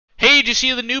Hey, did you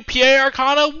see the new PA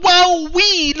Arcana? Well,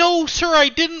 no, sir, I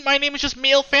didn't. My name is just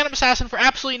Male Phantom Assassin for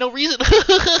absolutely no reason.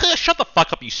 Shut the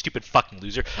fuck up, you stupid fucking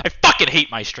loser. I fucking hate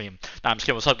my stream. Nah, I'm just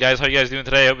kidding. What's up, guys? How you guys doing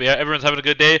today? Hope everyone's having a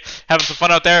good day, having some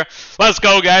fun out there. Let's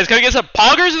go, guys. Can I get some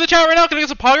poggers in the chat right now? Can I get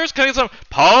some poggers? Can I get some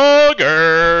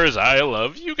poggers? I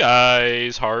love you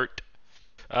guys, heart.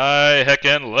 I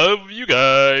heckin' love you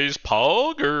guys,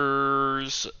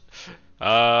 poggers.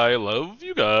 I love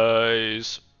you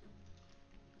guys.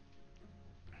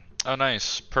 Oh,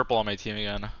 nice. Purple on my team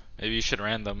again. Maybe you should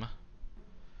random.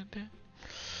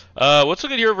 What's a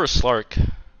good hero versus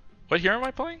Slark? What hero am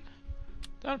I playing?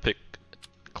 I would pick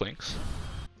Clinckyz.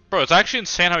 Bro, it's actually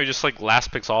insane how he just like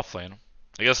last picks off lane.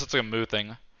 I guess it's like a mood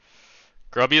thing.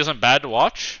 Grubby isn't bad to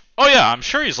watch? Oh yeah, I'm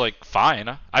sure he's like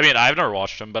fine. I mean, I've never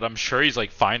watched him, but I'm sure he's like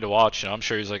fine to watch. You know, I'm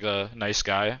sure he's like a nice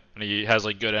guy and he has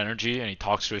like good energy and he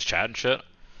talks to his chat and shit.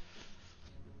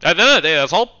 At the end of the day,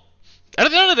 that's all. At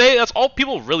the end of the day, that's all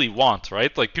people really want,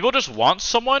 right? Like, people just want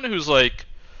someone who's, like,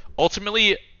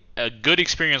 ultimately a good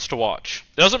experience to watch.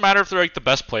 It doesn't matter if they're, like, the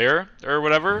best player or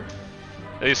whatever.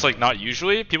 At least, like, not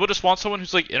usually. People just want someone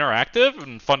who's, like, interactive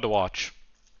and fun to watch.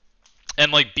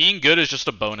 And, like, being good is just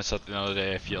a bonus at the end of the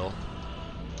day, I feel.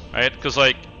 Right? Because,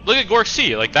 like, look at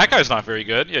Gorksy. Like, that guy's not very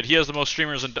good, yet he has the most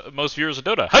streamers and most viewers in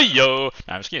Dota. Hey-yo!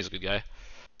 Nah, I'm just kidding, he's a good guy.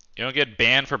 You don't get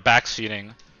banned for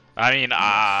backseating. I mean,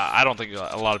 I don't think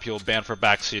a lot of people ban for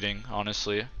backseating,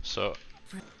 honestly. So,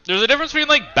 there's a difference between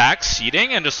like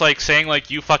backseating and just like saying like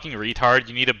you fucking retard,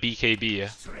 you need a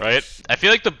BKB, right? I feel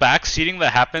like the backseating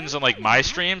that happens in like my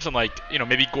streams and like you know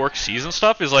maybe Gorksy and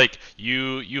stuff is like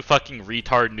you fucking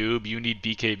retard noob, you need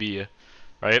BKB,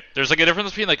 right? There's like a difference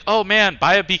between like oh man,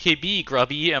 buy a BKB,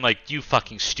 Grubby, and like you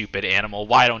fucking stupid animal,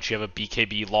 why don't you have a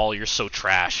BKB? Lol, you're so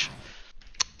trash.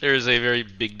 There is a very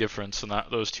big difference in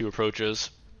those two approaches.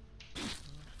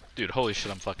 Dude, holy shit,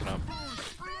 I'm fucking up.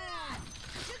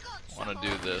 Wanna do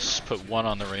this. Put one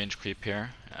on the range creep here.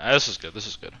 This is good, this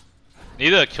is good. Need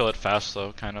to kill it fast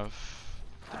though, kind of.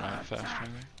 Not fast,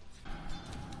 maybe.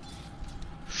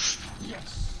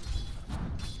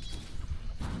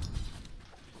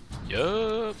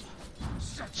 Yup.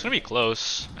 It's gonna be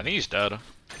close. I think he's dead.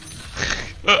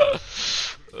 Oh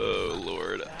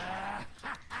lord.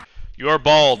 You are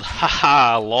bald.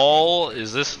 Haha, lol.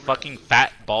 Is this fucking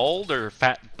fat bald or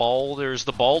fat bald? There's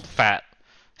the bald fat.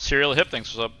 Serial hip,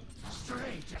 thanks, what's up?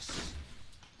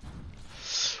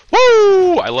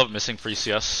 Woo! I love missing free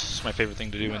CS. It's my favorite thing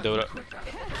to do in Dota.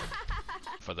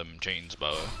 For them chains,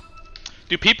 bro.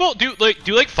 Do people do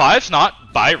like fives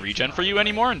not buy regen for you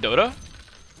anymore in Dota?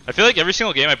 I feel like every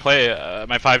single game I play,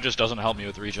 my 5 just doesn't help me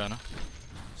with regen.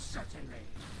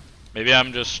 Maybe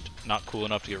I'm just not cool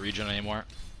enough to get regen anymore.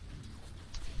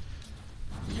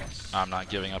 I'm not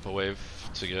giving up a wave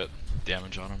to get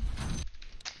damage on him.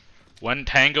 When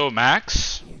Tango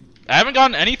max? I haven't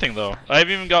gotten anything though. I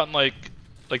haven't even gotten like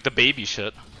the baby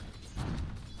shit.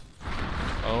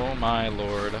 Oh my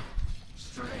lord.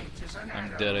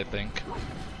 I'm dead, I think.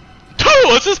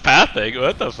 What's this path thing?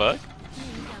 What the fuck?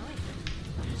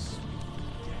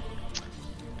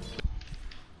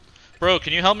 Bro,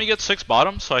 can you help me get 6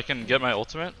 bottom so I can get my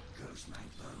ultimate?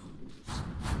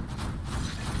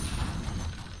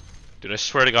 Dude, I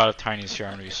swear to God, if Tiny's here,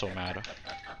 I'm gonna be so mad.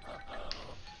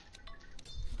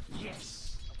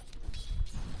 Yes.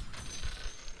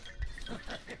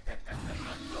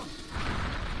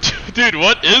 Dude,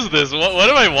 what is this?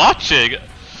 What am I watching?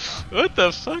 What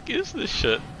the fuck is this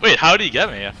shit? Wait, how did he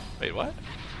get me? Wait, what?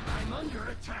 I'm under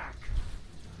attack.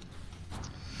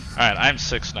 Alright, I'm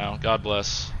 6 now. God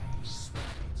bless.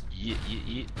 Yeet, yeet,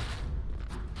 yeet.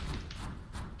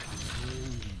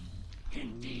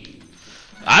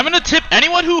 I'm gonna tip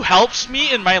anyone who helps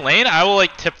me in my lane. I will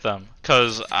like tip them,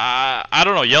 cause I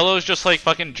don't know. Yellow's just like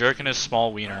fucking jerking his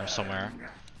small wiener somewhere.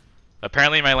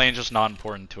 Apparently my lane's just not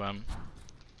important to him.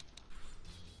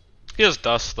 He has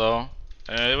dust though.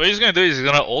 What he's gonna do is he's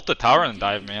gonna ult the tower and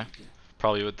dive me,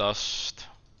 probably with dust.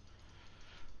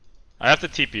 I have to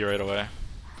TP right away.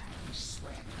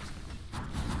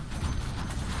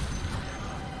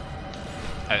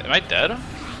 Am I dead?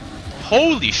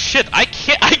 Holy shit, I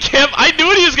knew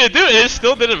what he was gonna do and it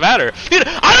still didn't matter. Dude, I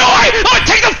don't know why!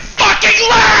 Take the fucking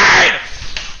lane!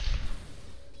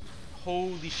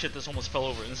 Holy shit, this almost fell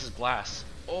over and this is glass.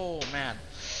 Oh man.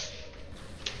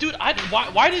 Dude,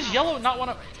 why does yellow not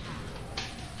wanna...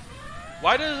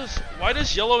 Why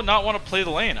does yellow not wanna play the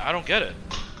lane? I don't get it.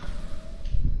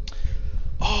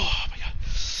 Oh my god.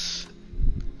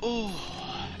 Oh,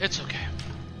 it's okay.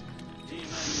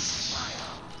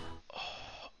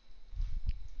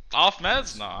 Off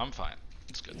meds? No, I'm fine.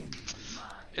 It's good.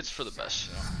 It's for the best,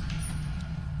 you know.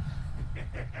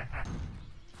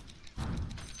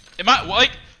 Am I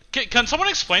like? Can someone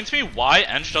explain to me why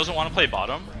Ench doesn't want to play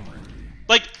bottom?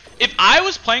 Like, if I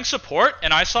was playing support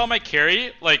and I saw my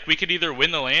carry, like we could either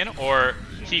win the lane or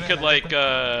he could like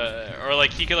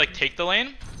he could like take the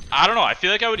lane. I don't know. I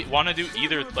feel like I would want to do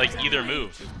either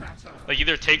move, like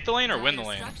either take the lane or win the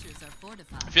lane.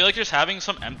 I feel like just having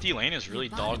some empty lane is really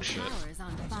dog shit.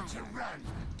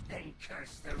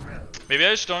 Maybe I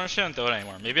just don't understand Dota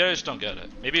anymore. Maybe I just don't get it.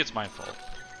 Maybe it's my fault.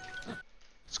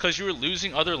 It's because you were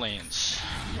losing other lanes.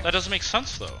 That doesn't make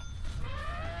sense though.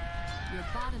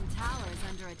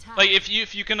 Like if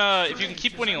you can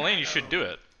keep winning a lane, you should do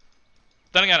it.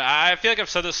 Then again, I feel like I've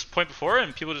said this point before,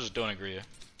 and people just don't agree.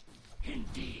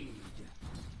 Indeed.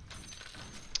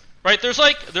 Right? There's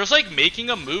like making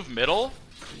a move middle.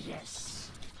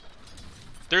 Yes.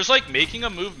 There's like making a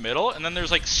move middle, and then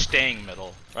there's like staying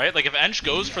middle, right? Like if Ench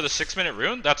goes for the 6-minute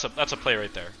rune, that's a play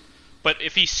right there. But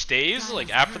if he stays like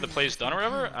after the play's done or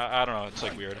whatever, I don't know. It's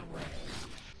like weird.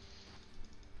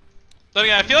 Then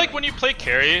again, I feel like when you play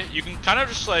carry, you can kind of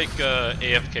just like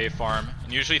AFK farm,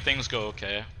 and usually things go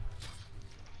okay.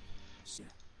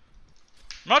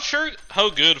 I'm not sure how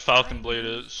good Falcon Blade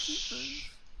is,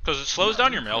 because it slows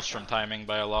down your Maelstrom timing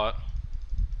by a lot.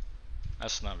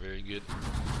 That's not very good.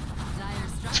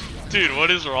 Dude,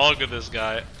 what is wrong with this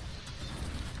guy?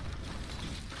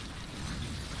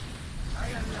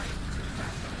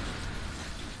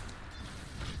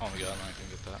 Oh my god, I'm not gonna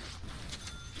get that.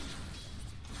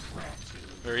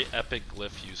 Very epic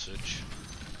glyph usage.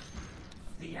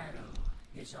 The arrow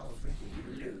is already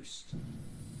loosed.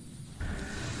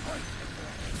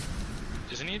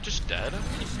 Isn't he just dead?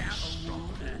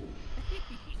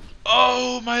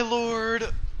 Oh my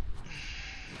lord!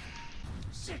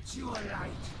 Set you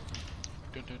alight.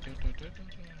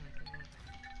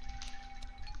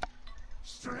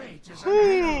 Straight as an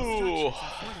arrow.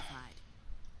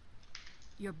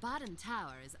 Your bottom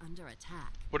tower is under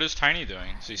attack. What is Tiny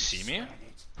doing? Does he see me?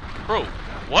 Bro,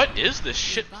 what is this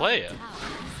shit play?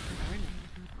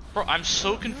 Bro, I'm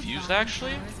so confused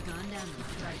actually. I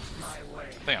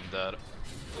think I'm dead.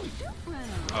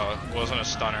 Oh, it wasn't a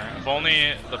stunner. If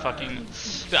only the fucking...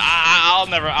 I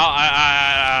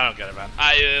don't get it, man.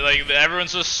 Like,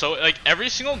 everyone's just so... Like, every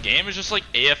single game is just like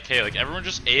AFK. Like, everyone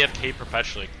just AFK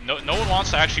perpetually. No one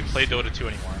wants to actually play Dota 2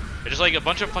 anymore. It's just like a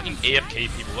bunch of fucking AFK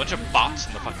people. A bunch of bots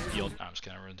in the fucking field. No, I'm just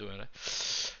kidding. Everyone doing it.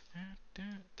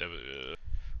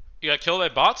 You got killed by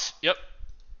bots? Yep.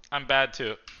 I'm bad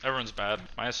too. Everyone's bad.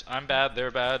 I'm bad, they're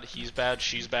bad, he's bad,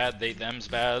 she's bad, they, them's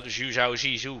bad, zhu, zhao,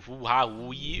 zhi, zhu, hu, ha,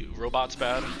 wu, yi, robot's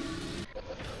bad.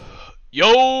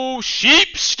 Yo,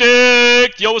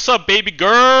 Sheepstick! Yo, what's up, baby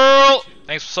girl?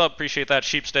 Thanks, what's up, appreciate that,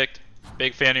 Sheepstick.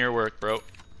 Big fan of your work, bro.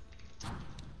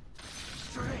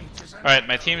 Alright,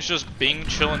 my team's just Bing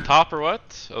chilling top or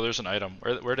what? Oh, there's an item.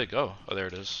 Where'd it go? Oh, there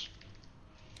it is.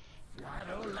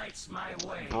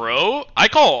 Bro? I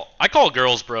call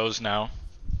girls bros now.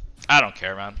 I don't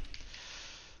care, man.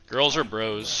 Girls are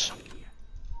bros.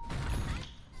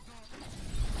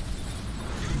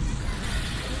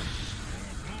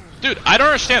 Dude, I don't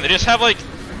understand. They just have like...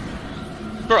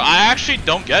 Bro, I actually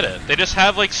don't get it. They just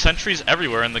have like sentries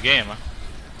everywhere in the game.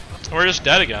 We're just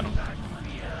dead again.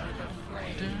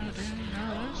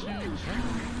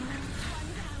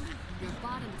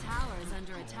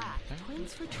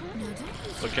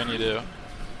 What can you do?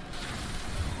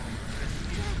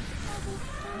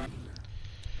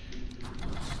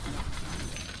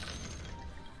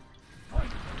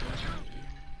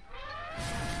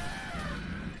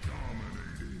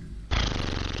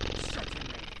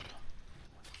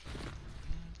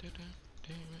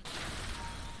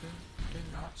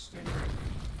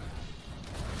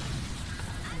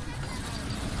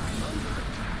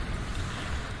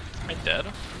 Am I dead?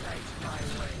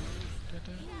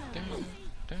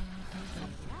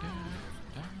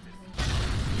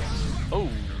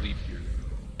 Holy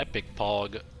epic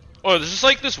pog. Oh, this is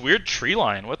like this weird tree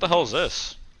line. What the hell is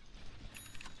this?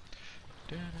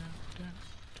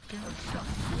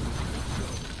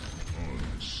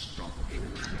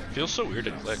 Feels so weird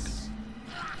to click.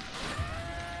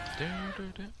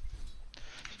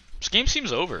 This game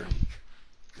seems over.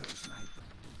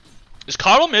 Is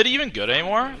Coddle mid even good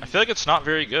anymore? I feel like it's not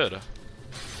very good.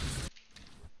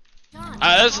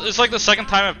 It's like the second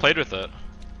time I've played with it.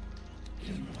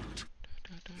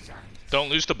 Don't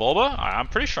lose to Bulba? I'm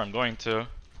pretty sure I'm going to.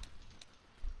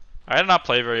 I did not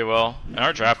play very well, and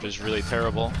our draft is really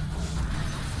terrible.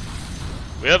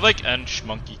 We have like Ench,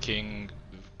 Monkey King,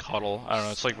 Coddle. I don't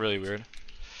know, it's like really weird.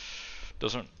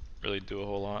 Doesn't really do a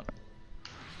whole lot.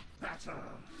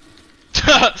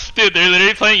 Dude, they're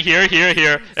literally playing here, here,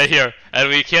 here, and here, and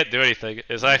we can't do anything.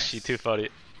 It's actually too funny.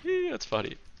 That's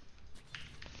funny.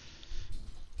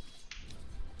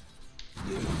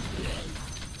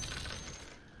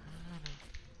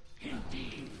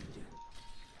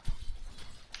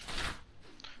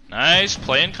 Nice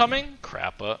play incoming.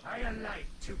 Crap up. I alight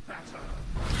to battle.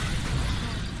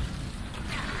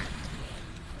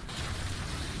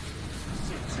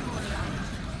 Sit to alight.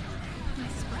 My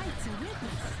sprites are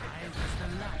witness. I was the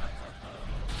light.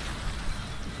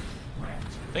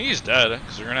 I think he's dead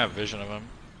because we're gonna have vision of him.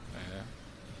 Yeah.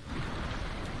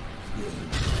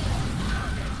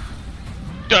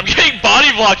 Dude, I'm getting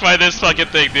body blocked by this fucking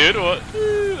thing, dude. What?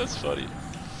 That's funny.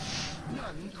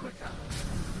 None quicker.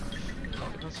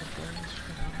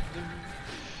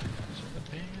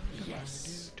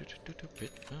 Yes.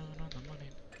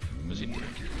 What's he doing?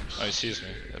 Oh, he sees me.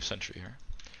 I have sentry here.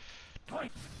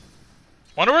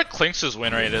 Wonder what Clinckyz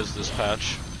win rate is this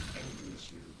patch.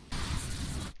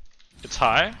 It's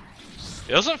high.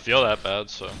 It doesn't feel that bad,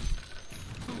 so.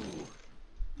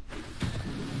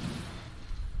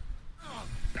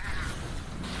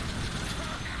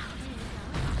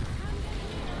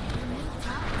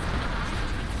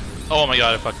 Oh my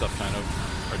god, I fucked up kind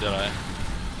of. Or did I?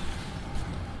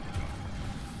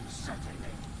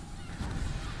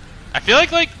 I feel like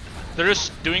they're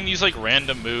just doing these like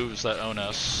random moves that own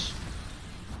us.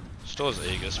 Still has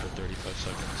Aegis for 35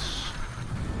 seconds.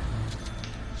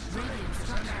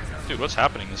 Dude, what's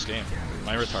happening in this game? Am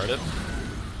I retarded?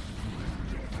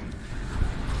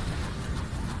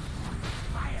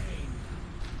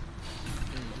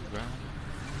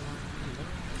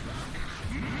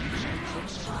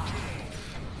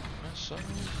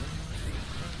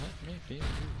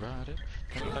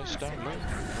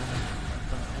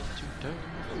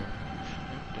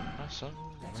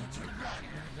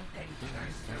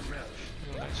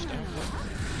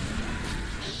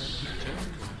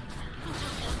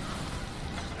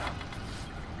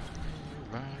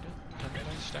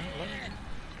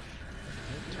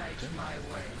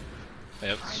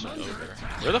 Yeah, it's over.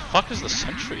 Where the fuck is the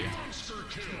sentry?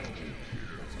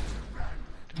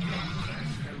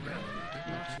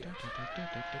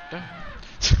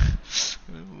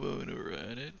 I wanna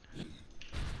ride it.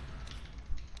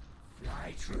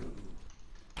 Fly true.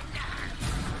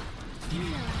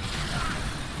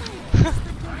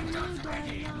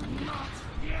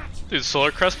 Dude,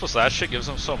 Solar Crest plus that shit gives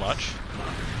him so much.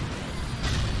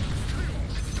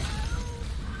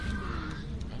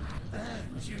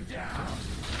 You down.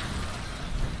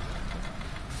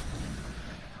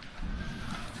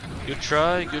 Good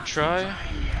try, good try.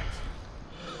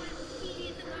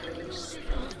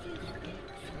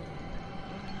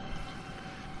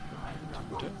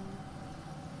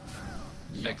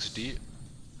 XD.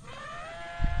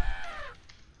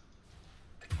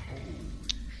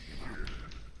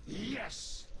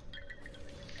 Yes.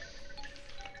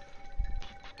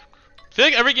 I feel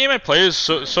like every game I play is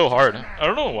so hard. I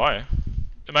don't know why.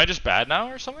 Am I just bad now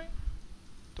or something?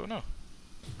 Don't know.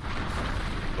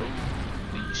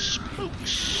 Holy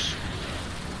smokes.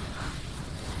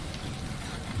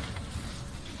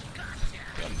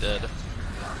 I'm dead.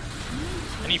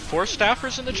 Any force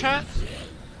staffers in the chat?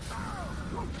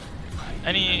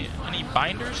 Any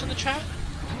binders in the chat?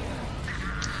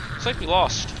 Looks like we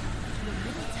lost. Your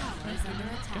middle tower is under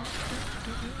attack.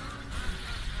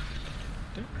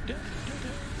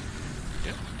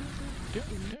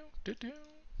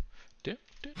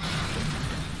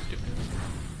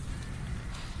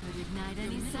 Could ignite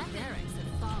any second. Barracks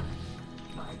have fallen.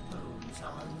 My bones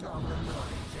are long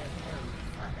anointed to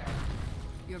hellfire.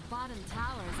 Your bottom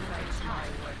tower is under attack.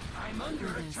 I'm under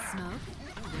Where there's attack. smoke,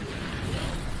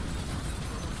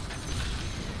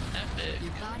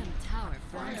 your bottom tower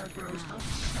falls to the ground.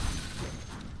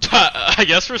 I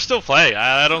guess we're still playing.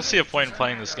 I don't see a point in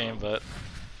playing this game, but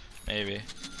maybe.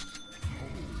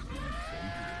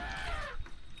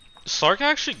 Is Slark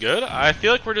actually good? I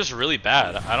feel like we're just really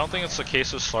bad. I don't think it's a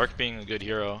case of Slark being a good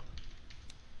hero.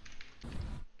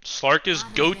 Slark is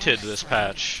goated this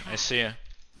patch. I see.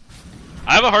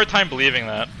 I have a hard time believing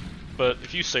that, but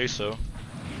if you say so. Your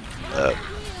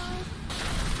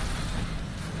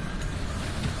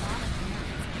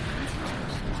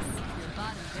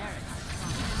bottom barracks have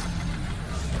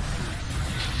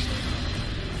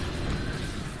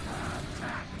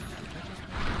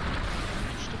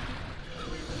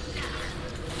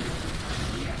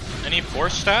Any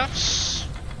force staffs?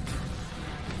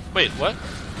 Wait, what?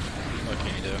 What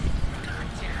can you do?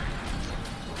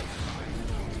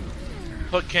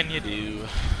 What can you do?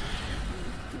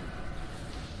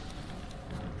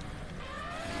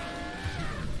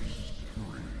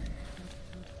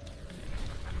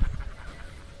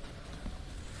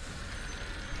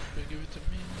 Give it to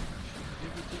me.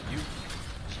 Give it to you.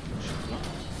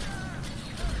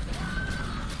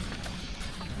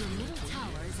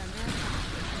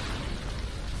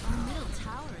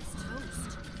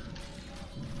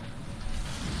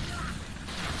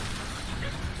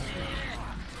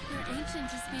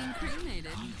 been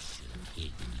cremated.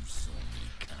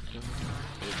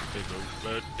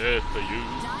 Death for you.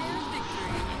 Dire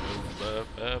victory.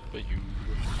 Death for you.